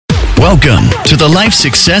Welcome to the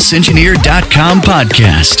LifeSuccessEngineer.com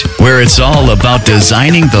podcast, where it's all about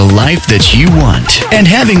designing the life that you want and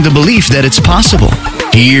having the belief that it's possible.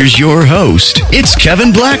 Here's your host. It's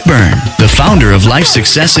Kevin Blackburn, the founder of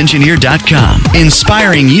LifeSuccessEngineer.com,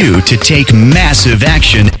 inspiring you to take massive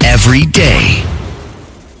action every day.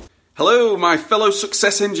 Hello, my fellow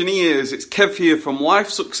success engineers. It's Kev here from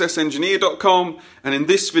LifeSuccessEngineer.com, and in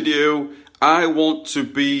this video, I want to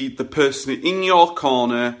be the person in your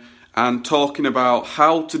corner and talking about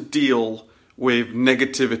how to deal with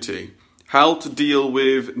negativity, how to deal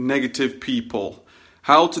with negative people,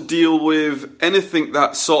 how to deal with anything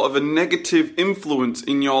that's sort of a negative influence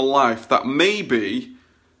in your life that may be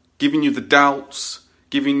giving you the doubts,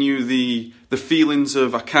 giving you the feelings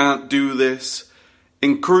of I can't do this,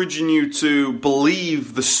 encouraging you to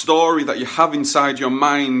believe the story that you have inside your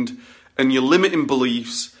mind and your limiting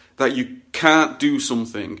beliefs that you can't do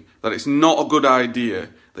something, that it's not a good idea,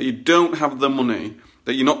 that you don't have the money,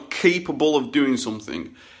 that you're not capable of doing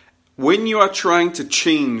something. When you are trying to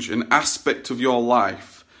change an aspect of your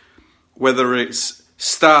life, whether it's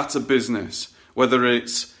start a business, whether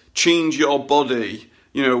it's change your body,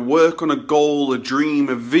 work on a goal, a dream,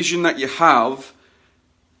 a vision that you have,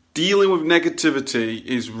 dealing with negativity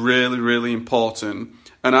is really, really important.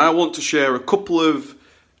 And I want to share a couple of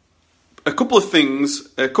things,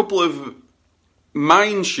 a couple of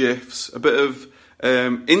mind shifts, a bit of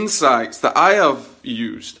insights that I have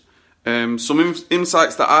used, some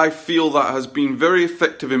insights that I feel that has been very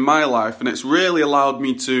effective in my life, and it's really allowed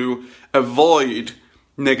me to avoid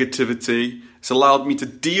negativity. It's allowed me to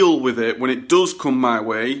deal with it when it does come my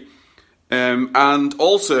way, and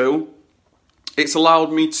also it's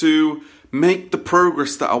allowed me to make the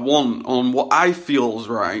progress that I want on what I feel is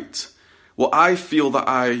right, what I feel that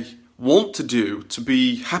I want to do to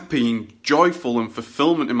be happy and joyful and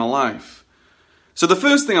fulfillment in my life. So the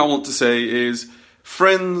first thing I want to say is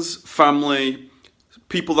friends, family,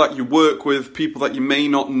 people that you work with, people that you may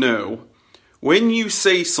not know, when you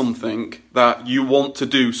say something that you want to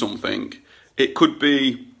do something, it could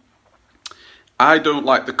be, I don't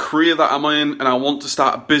like the career that I'm in and I want to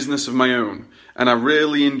start a business of my own. And I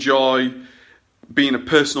really enjoy being a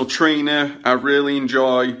personal trainer. I really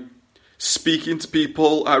enjoy speaking to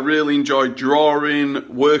people. I really enjoy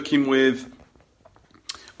drawing, working with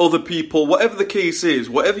other people, whatever the case is,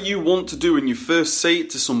 whatever you want to do and you first say it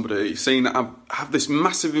to somebody, saying that I have this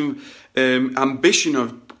massive ambition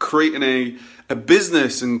of creating a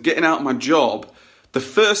business and getting out of my job, the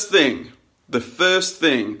first thing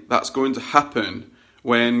that's going to happen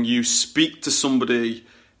when you speak to somebody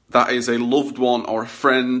that is a loved one or a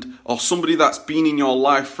friend or somebody that's been in your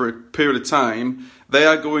life for a period of time, they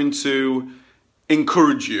are going to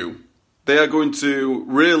encourage you. They are going to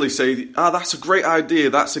really say, that's a great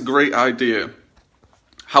idea, that's a great idea.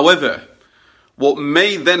 However, what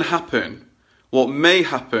may happen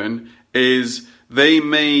is they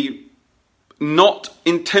may not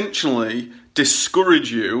intentionally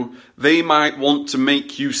discourage you. They might want to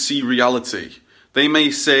make you see reality. They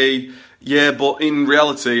may say, yeah, but in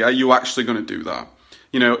reality, are you actually going to do that?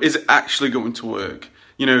 Is it actually going to work?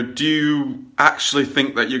 Do you actually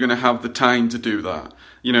think that you're going to have the time to do that?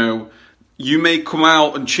 You may come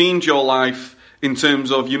out and change your life in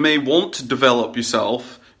terms of you may want to develop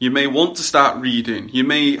yourself. You may want to start reading. You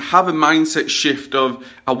may have a mindset shift of,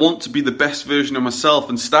 I want to be the best version of myself,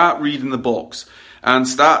 and start reading the books and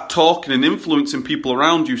start talking and influencing people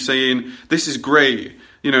around you saying, this is great.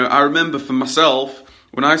 I remember for myself,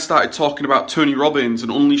 when I started talking about Tony Robbins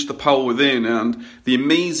and Unleash the Power Within and the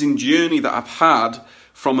amazing journey that I've had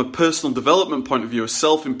from a personal development point of view, a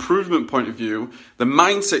self-improvement point of view, the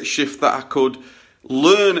mindset shift that I could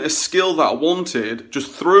learn a skill that I wanted,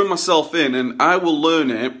 just throw myself in and I will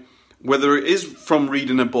learn it, whether it is from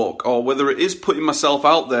reading a book or whether it is putting myself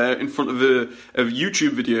out there in front of a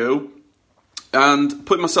YouTube video and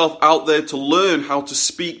putting myself out there to learn how to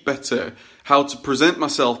speak better, how to present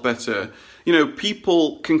myself better.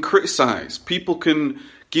 People can criticize, people can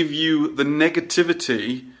give you the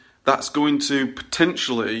negativity that's going to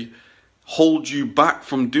potentially hold you back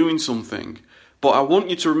from doing something. But I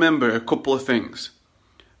want you to remember a couple of things.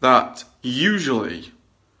 That usually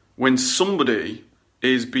when somebody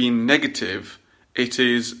is being negative, it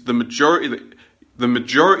is the majority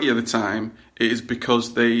of the time, it is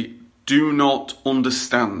because they do not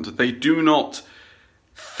understand. They do not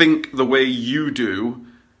think the way you do.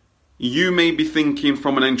 You may be thinking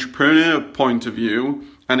from an entrepreneur point of view,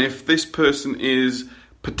 and if this person is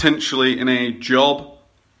potentially in a job,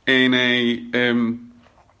 in a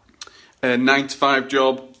 9-to-5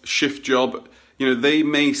 job, shift job, they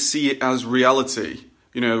may see it as reality.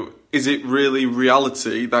 is it really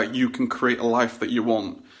reality that you can create a life that you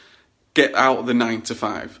want? Get out of the 9 to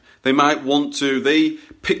 5. They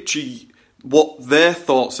picture what their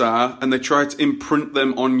thoughts are and they try to imprint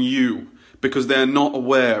them on you because they're not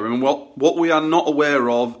aware. And what we are not aware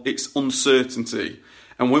of, it's uncertainty.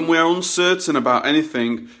 And when we are uncertain about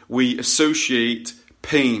anything, we associate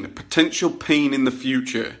pain, potential pain in the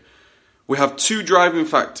future. We have 2 driving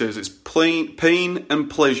factors. It's pain and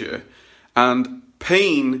pleasure. And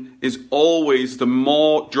pain is always the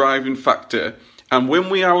more driving factor. And when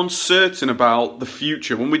we are uncertain about the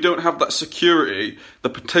future, when we don't have that security, the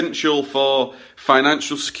potential for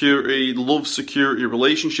financial security, love security,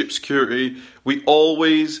 relationship security, we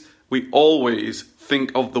always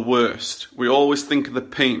think of the worst. We always think of the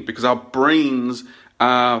pain because our brains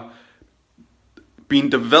are being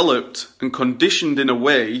developed and conditioned in a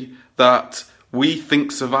way that we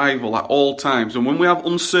think survival at all times. And when we have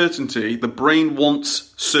uncertainty, the brain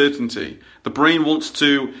wants certainty. The brain wants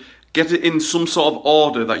to get it in some sort of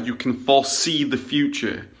order that you can foresee the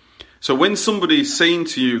future. So when somebody's saying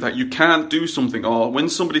to you that you can't do something, or when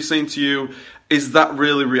somebody's saying to you, is that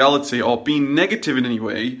really reality, or being negative in any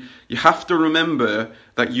way, you have to remember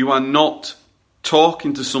that you are not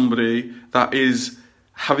talking to somebody that is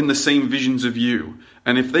having the same visions of you.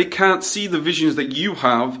 And if they can't see the visions that you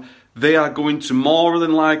have, they are going to more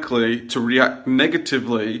than likely to react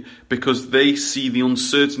negatively because they see the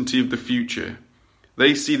uncertainty of the future.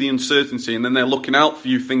 They see the uncertainty and then they're looking out for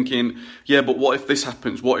you thinking, yeah, but what if this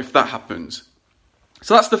happens? What if that happens?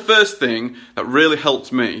 So that's the first thing that really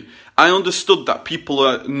helped me. I understood that people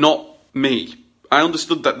are not me. I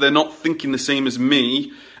understood that they're not thinking the same as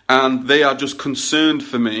me and they are just concerned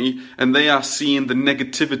for me and they are seeing the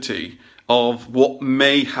negativity of what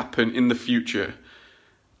may happen in the future.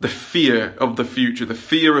 The fear of the future, the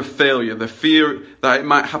fear of failure, the fear that it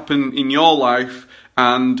might happen in your life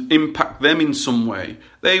and impact them in some way.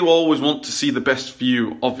 They always want to see the best for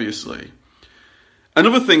you, obviously.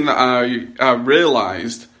 Another thing that I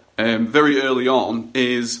realised very early on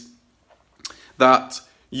is that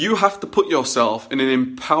you have to put yourself in an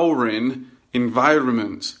empowering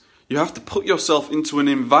environment. You have to put yourself into an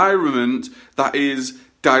environment that is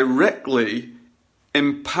directly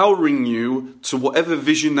empowering you to whatever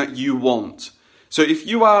vision that you want. So if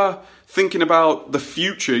you are thinking about the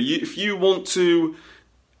future, if you want to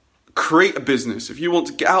create a business, if you want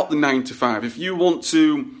to get out the 9 to 5, if you want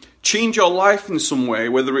to change your life in some way,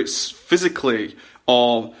 whether it's physically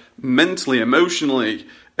or mentally, emotionally,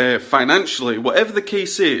 financially, whatever the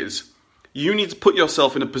case is, you need to put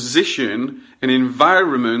yourself in a position, an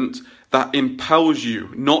environment that empowers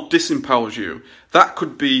you, not disempowers you. That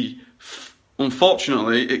could be,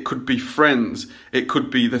 unfortunately, it could be friends. It could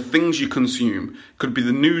be the things you consume. It could be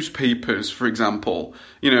the newspapers, for example.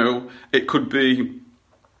 It could be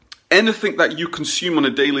anything that you consume on a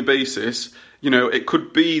daily basis. It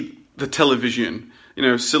could be the television.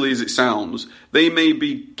 Silly as it sounds,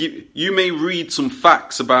 you may read some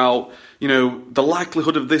facts about, the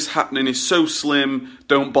likelihood of this happening is so slim,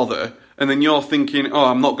 don't bother. And then you're thinking, oh,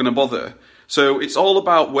 I'm not going to bother. So it's all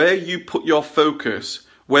about where you put your focus.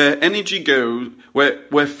 Where energy goes,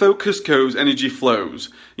 where focus goes, energy flows.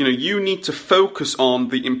 You need to focus on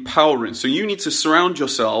the empowering. So you need to surround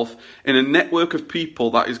yourself in a network of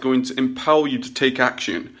people that is going to empower you to take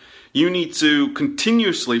action. You need to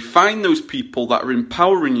continuously find those people that are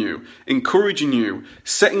empowering you, encouraging you,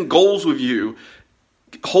 setting goals with you,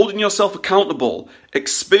 holding yourself accountable,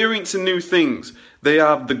 experiencing new things. They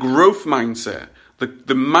have the growth mindset, the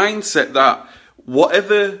mindset that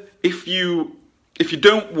if you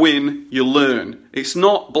don't win, you learn. It's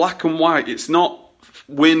not black and white. It's not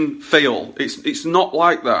win, fail. It's not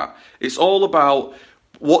like that. It's all about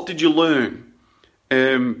what did you learn.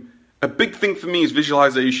 A big thing for me is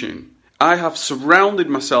visualization. I have surrounded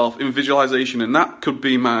myself in visualization, and that could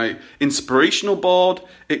be my inspirational board.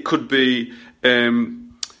 It could be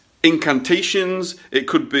incantations. It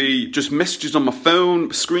could be just messages on my phone,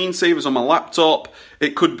 screensavers on my laptop.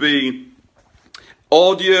 It could be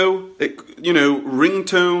audio,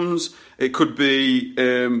 ringtones. It could be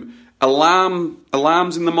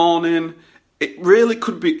alarms in the morning. It really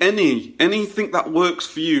could be anything that works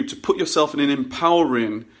for you to put yourself in an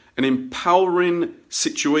empowering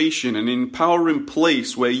situation, an empowering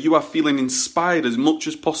place where you are feeling inspired as much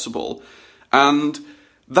as possible. And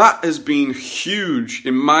that has been huge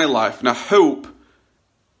in my life, and I hope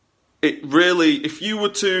if you were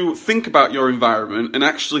to think about your environment and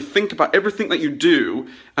actually think about everything that you do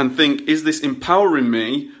and think, is this empowering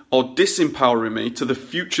me or disempowering me to the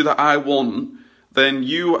future that I want, then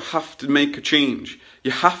you have to make a change.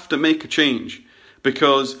 You have to make a change,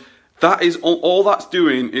 because that is all that's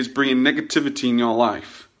doing is bringing negativity in your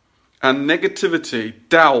life. And negativity,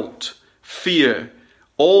 doubt, fear,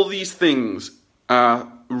 all these things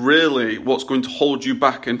are really what's going to hold you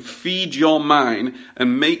back and feed your mind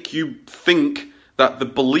and make you think that the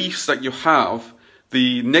beliefs that you have,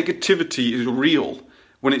 the negativity is real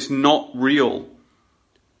when it's not real.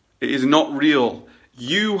 It is not real.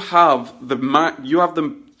 You have to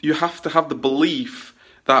have the belief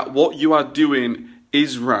that what you are doing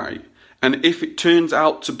is right. And if it turns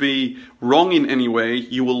out to be wrong in any way,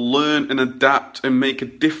 you will learn and adapt and make a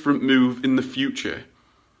different move in the future.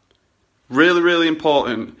 Really, really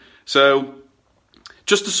important. So,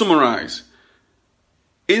 just to summarize,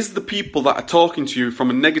 is the people that are talking to you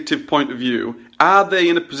from a negative point of view, are they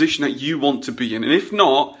in a position that you want to be in? And if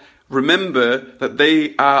not, remember that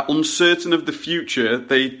they are uncertain of the future,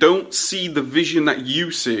 they don't see the vision that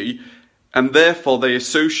you see, and therefore they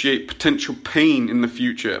associate potential pain in the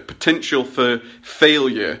future, potential for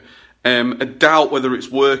failure, a doubt whether it's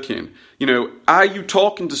working. You know, are you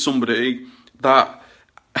talking to somebody that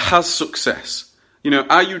has success? You know,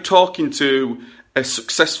 are you talking to a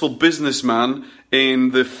successful businessman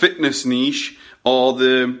in the fitness niche or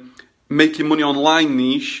the making money online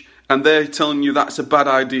niche, and they're telling you that's a bad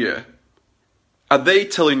idea? Are they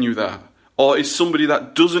telling you that? Or is somebody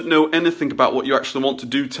that doesn't know anything about what you actually want to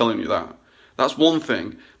do telling you that? That's one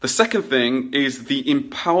thing. The second thing is the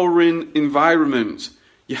empowering environment.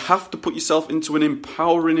 You have to put yourself into an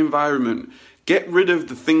empowering environment. Get rid of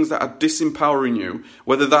the things that are disempowering you,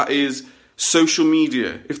 whether that is social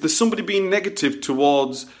media. If there's somebody being negative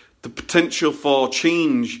towards the potential for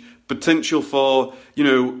change, potential for, you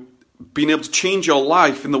know, being able to change your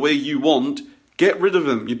life in the way you want, get rid of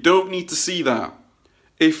them. You don't need to see that.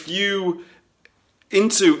 If you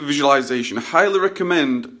into visualization, I highly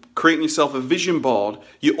recommend creating yourself a vision board,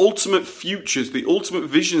 your ultimate futures, the ultimate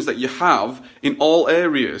visions that you have in all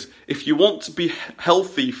areas. If you want to be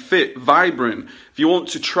healthy, fit, vibrant, if you want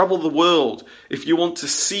to travel the world, if you want to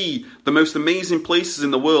see the most amazing places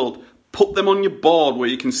in the world, put them on your board where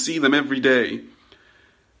you can see them every day.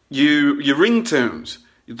 Your ringtones,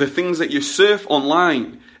 the things that you surf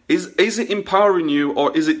online, is it empowering you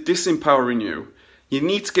or is it disempowering you? You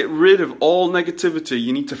need to get rid of all negativity.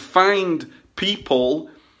 You need to find people,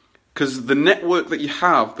 because the network that you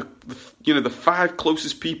have, the 5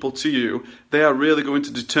 closest people to you, they are really going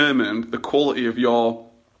to determine the quality of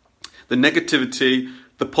the negativity,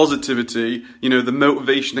 the positivity, the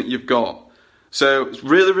motivation that you've got. So it's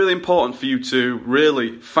really, really important for you to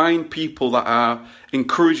really find people that are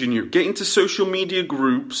encouraging you. Get into social media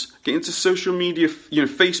groups, get into social media,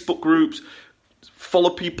 Facebook groups, follow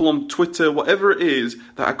people on Twitter, whatever it is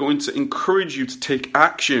that are going to encourage you to take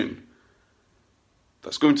action.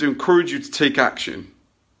 That's going to encourage you to take action.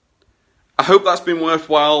 I hope that's been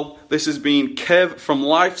worthwhile. This has been Kev from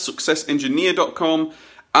LifeSuccessEngineer.com.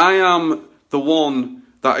 I am the one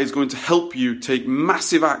that is going to help you take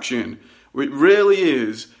massive action. It really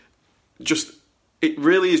is just a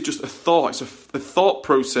thought. It's a thought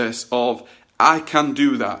process of, I can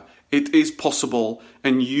do that. It is possible,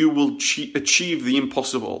 and you will achieve the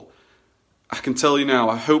impossible. I can tell you now,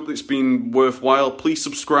 I hope it's been worthwhile. Please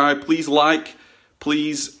subscribe, please like,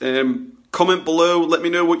 please comment below. Let me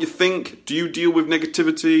know what you think. Do you deal with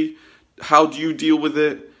negativity? How do you deal with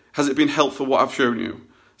it? Has it been helpful what I've shown you?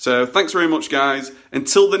 So thanks very much, guys.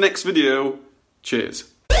 Until the next video, cheers.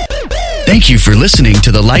 Thank you for listening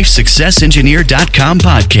to the LifeSuccessEngineer.com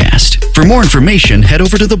podcast. For more information, head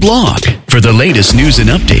over to the blog. For the latest news and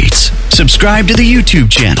updates, subscribe to the YouTube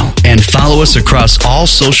channel and follow us across all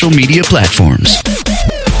social media platforms.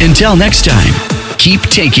 Until next time, keep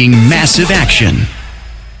taking massive action.